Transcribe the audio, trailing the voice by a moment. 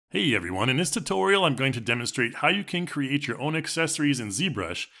Hey everyone, in this tutorial I'm going to demonstrate how you can create your own accessories in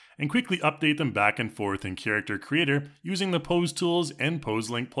ZBrush and quickly update them back and forth in Character Creator using the Pose Tools and Pose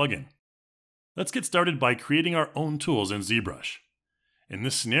Link plugin. Let's get started by creating our own tools in ZBrush. In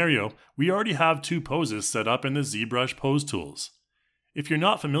this scenario, we already have two poses set up in the ZBrush Pose Tools. If you're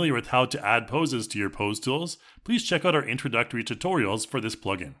not familiar with how to add poses to your Pose Tools, please check out our introductory tutorials for this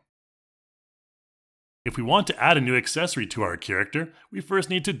plugin. If we want to add a new accessory to our character, we first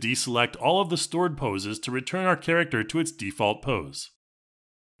need to deselect all of the stored poses to return our character to its default pose.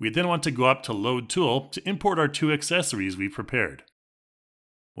 We then want to go up to Load Tool to import our two accessories we prepared.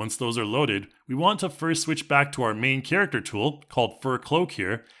 Once those are loaded, we want to first switch back to our main character tool, called Fur Cloak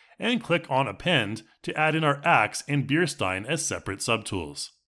here, and click on Append to add in our axe and Bierstein as separate subtools.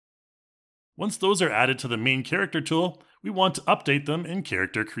 Once those are added to the main character tool, we want to update them in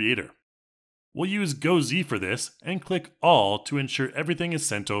Character Creator. We'll use GoZ for this and click All to ensure everything is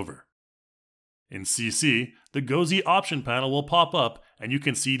sent over. In CC, the GoZ option panel will pop up and you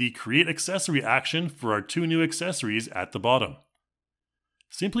can see the Create Accessory action for our two new accessories at the bottom.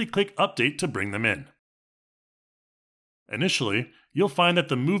 Simply click Update to bring them in. Initially, you'll find that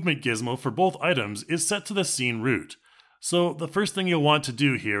the movement gizmo for both items is set to the scene root, so the first thing you'll want to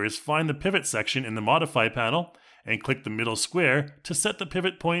do here is find the pivot section in the Modify panel and click the middle square to set the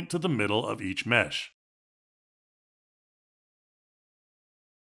pivot point to the middle of each mesh.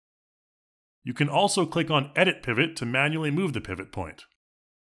 You can also click on Edit Pivot to manually move the pivot point.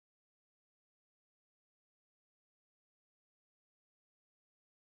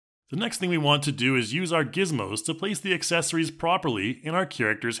 The next thing we want to do is use our gizmos to place the accessories properly in our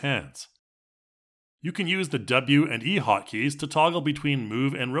character's hands. You can use the W and E hotkeys to toggle between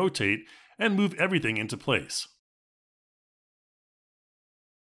Move and Rotate and move everything into place.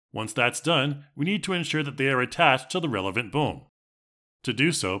 Once that's done, we need to ensure that they are attached to the relevant bone. To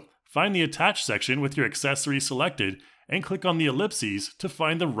do so, find the Attach section with your accessory selected and click on the ellipses to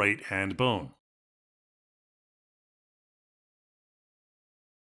find the right hand bone.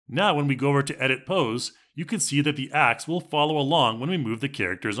 Now when we go over to Edit Pose, you can see that the axe will follow along when we move the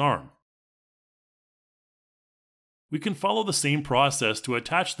character's arm. We can follow the same process to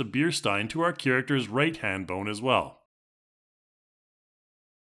attach the Bierstein to our character's right hand bone as well.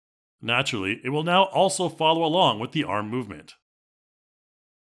 Naturally, it will now also follow along with the arm movement.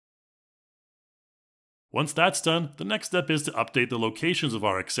 Once that's done, the next step is to update the locations of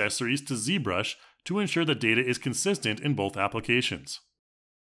our accessories to ZBrush to ensure the data is consistent in both applications.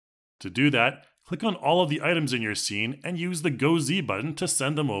 To do that, click on all of the items in your scene and use the GoZ button to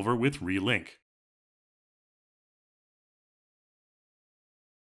send them over with Relink.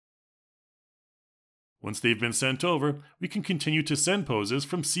 Once they've been sent over, we can continue to send poses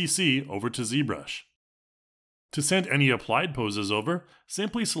from CC over to ZBrush. To send any applied poses over,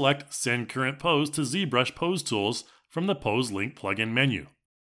 simply select Send Current Pose to ZBrush Pose Tools from the Pose Link plugin menu.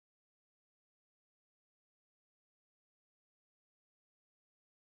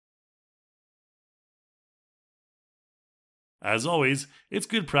 As always, it's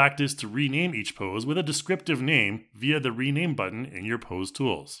good practice to rename each pose with a descriptive name via the Rename button in your Pose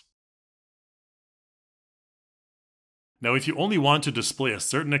Tools. Now, if you only want to display a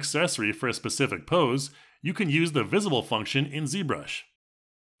certain accessory for a specific pose, you can use the Visible function in ZBrush.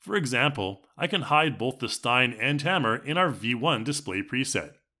 For example, I can hide both the Stein and hammer in our V1 display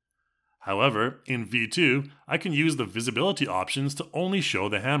preset. However, in V2, I can use the visibility options to only show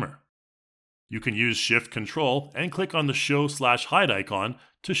the hammer. You can use Shift-Control and click on the Show/Hide icon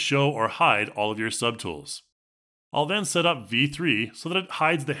to show or hide all of your subtools. I'll then set up V3 so that it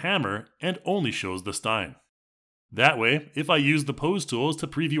hides the hammer and only shows the Stein. That way, if I use the Pose Tools to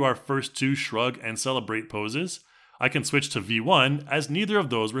preview our first two Shrug and Celebrate poses, I can switch to V1 as neither of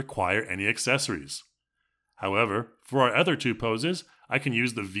those require any accessories. However, for our other two poses, I can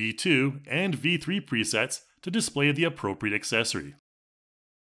use the V2 and V3 presets to display the appropriate accessory.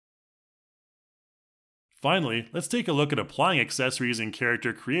 Finally, let's take a look at applying accessories in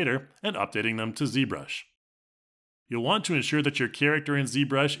Character Creator and updating them to ZBrush. You'll want to ensure that your character in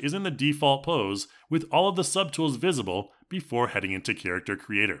ZBrush is in the default pose with all of the subtools visible before heading into Character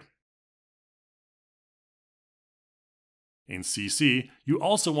Creator. In CC, you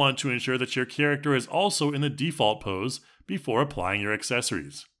also want to ensure that your character is also in the default pose before applying your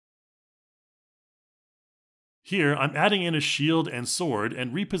accessories. Here, I'm adding in a shield and sword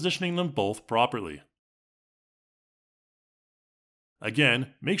and repositioning them both properly.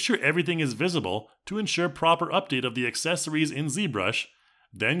 Again, make sure everything is visible to ensure proper update of the accessories in ZBrush,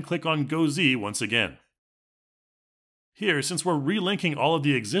 then click on GoZ once again. Here, since we're relinking all of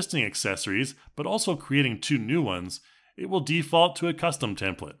the existing accessories, but also creating two new ones, it will default to a custom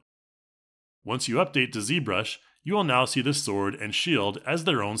template. Once you update to ZBrush, you will now see the sword and shield as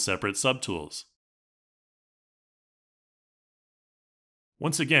their own separate subtools.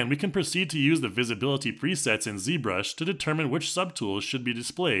 Once again, we can proceed to use the visibility presets in ZBrush to determine which subtools should be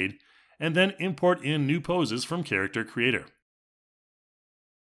displayed, and then import in new poses from Character Creator.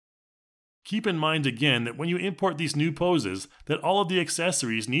 Keep in mind again that when you import these new poses, that all of the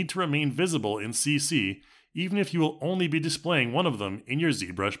accessories need to remain visible in CC, even if you will only be displaying one of them in your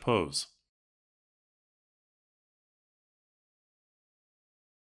ZBrush pose.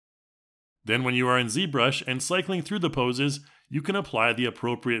 Then when you are in ZBrush and cycling through the poses, you can apply the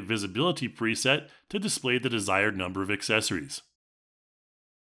appropriate visibility preset to display the desired number of accessories.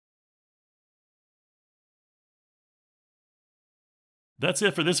 That's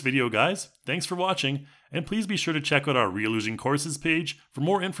it for this video, guys. Thanks for watching, and please be sure to check out our Reillusion courses page for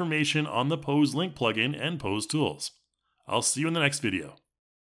more information on the Pose Link plugin and pose tools. I'll see you in the next video.